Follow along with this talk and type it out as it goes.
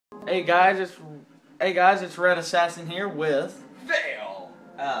Hey guys, it's RedAssassin here with Fail.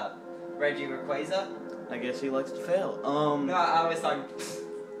 Reggie Requaza. I guess he likes to fail. No, I was talking.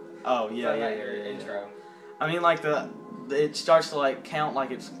 Oh yeah, Your intro. I mean, like it starts to like count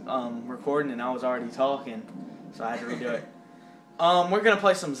like it's recording, and I was already talking, so I had to redo it. We're gonna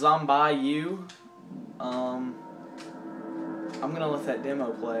play some ZombiU. I'm gonna let that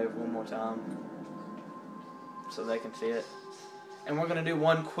demo play one more time, so they can see it. And we're gonna do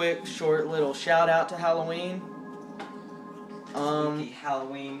one quick, short, little shout out to Halloween. The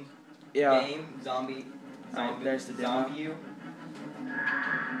Halloween game, zombie. Right, there's the demo. ZombiU.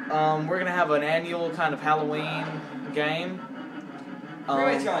 We're gonna have an annual kind of Halloween game. We're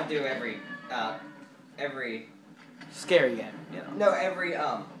always gonna do every scary game, you know. No, every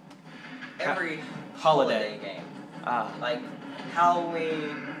holiday game. Like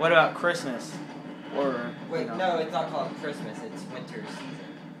Halloween. What about Christmas? Or wait, no, it's not called Christmas. It's winter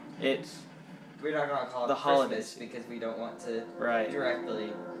season. We're not gonna call it the Christmas holidays because we don't want to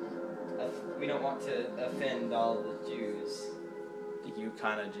directly. We don't want to offend all the Jews. You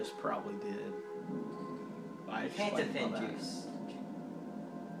kind of just probably did. You can't offend juice.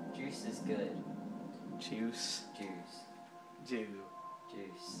 Juice is good. Juice. Juice.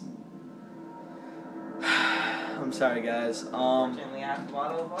 I'm sorry, guys. Unfortunately, I have a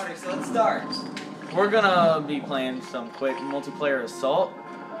bottle of water, so let's start. We're gonna be playing some quick multiplayer assault.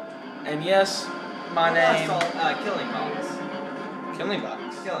 And yes, my name. Killing Box. Killing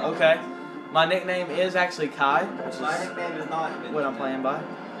Box. Okay. My nickname is actually Kai, which my nickname is not what I'm playing by.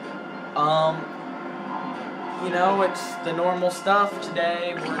 You know, it's the normal stuff.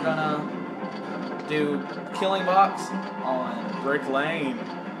 Today we're gonna do Killing Box on Brick Lane.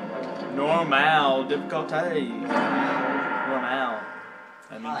 Normal difficulty. Normal.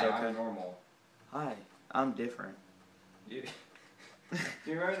 That means okay. I'm normal. Hi, I'm different. Do you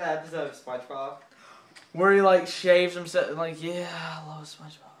remember that episode of SpongeBob? Where he like shaves himself, like, yeah, I love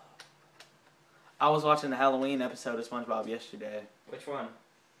SpongeBob. I was watching the Halloween episode of SpongeBob yesterday. Which one?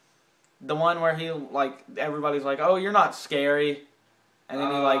 The one where he, like, everybody's like, oh, you're not scary. And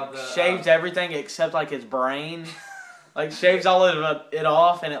then he, like, shaves everything except, like, his brain. Like, shaves all of it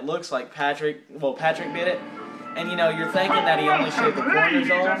off, and it looks like Patrick did it. And, you know, you're thinking that he only shaved the corners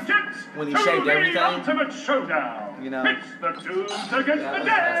off when he shaved everything. Ultimate showdown. You know. It's the doomed against the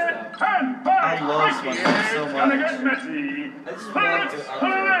dead. And I love SpongeBob so much. gonna get messy. Let's play.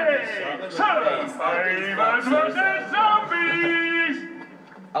 Survivors versus zombies.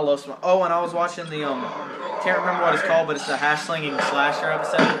 I love SpongeBob. Oh, and I was watching the, can't remember what it's called, but it's the hash-slinging slasher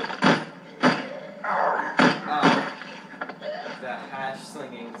episode. The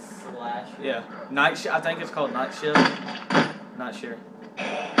hash-slinging slasher? Yeah. I think it's called Night Shift. Not sure.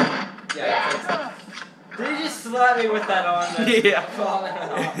 Yeah, did you just slap me with that on there? Yeah. Falling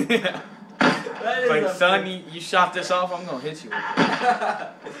off. Yeah. That is like, son, you shot this off, I'm gonna hit you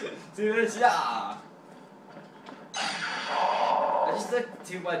with it. Do this, yeah. I just took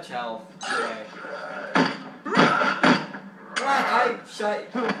too much health today. What? I shot.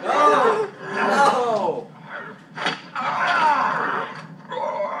 No! No!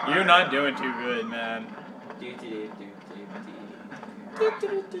 You're not doing too good, man.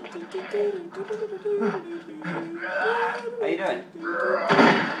 How you doing?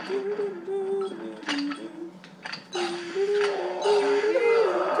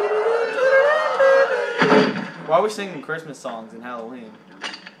 Why are we singing Christmas songs in Halloween?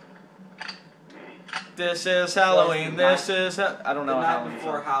 This is Halloween. This is I don't know. The night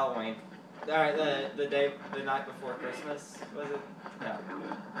before Halloween. All right, the night before Christmas, was it?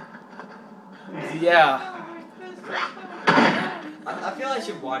 Yeah. I feel I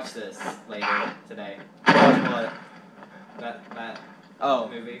should watch this later today. Watch what? That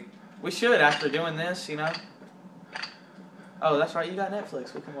movie. We should after doing this, you know. Oh, that's right. You got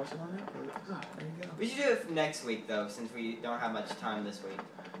Netflix. We can watch it on Netflix. There you go. We should do it next week though, since we don't have much time this week.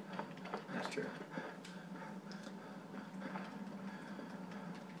 That's true.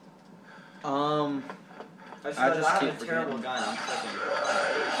 I have a terrible gun. I'm fucking.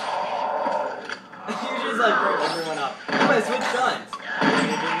 You just like break everyone up. I'm gonna switch guns.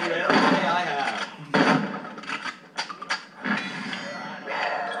 Okay, I have.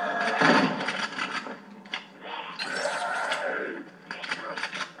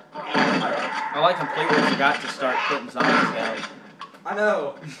 I completely forgot to start putting zombies down. I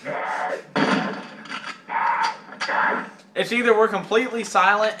know. It's either we're completely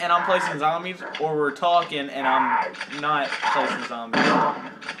silent and I'm placing zombies, or we're talking and I'm not placing zombies.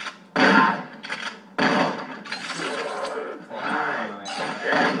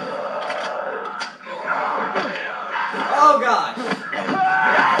 Oh god!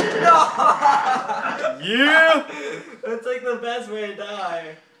 No! Yeah! That's like the best way to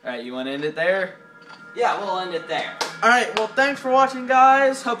die. Alright, you want to end it there? Yeah, we'll end it there. Alright, well, thanks for watching,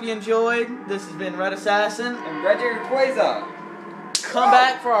 guys. Hope you enjoyed. This has been RedAssassin. And RedAssassin. Come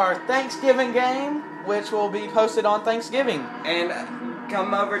back for our Thanksgiving game, which will be posted on Thanksgiving. And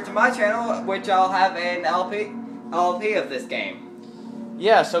come over to my channel, which I'll have an LP of this game.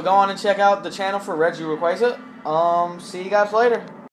 Yeah, so go on and check out the channel for RedAssassin. See you guys later.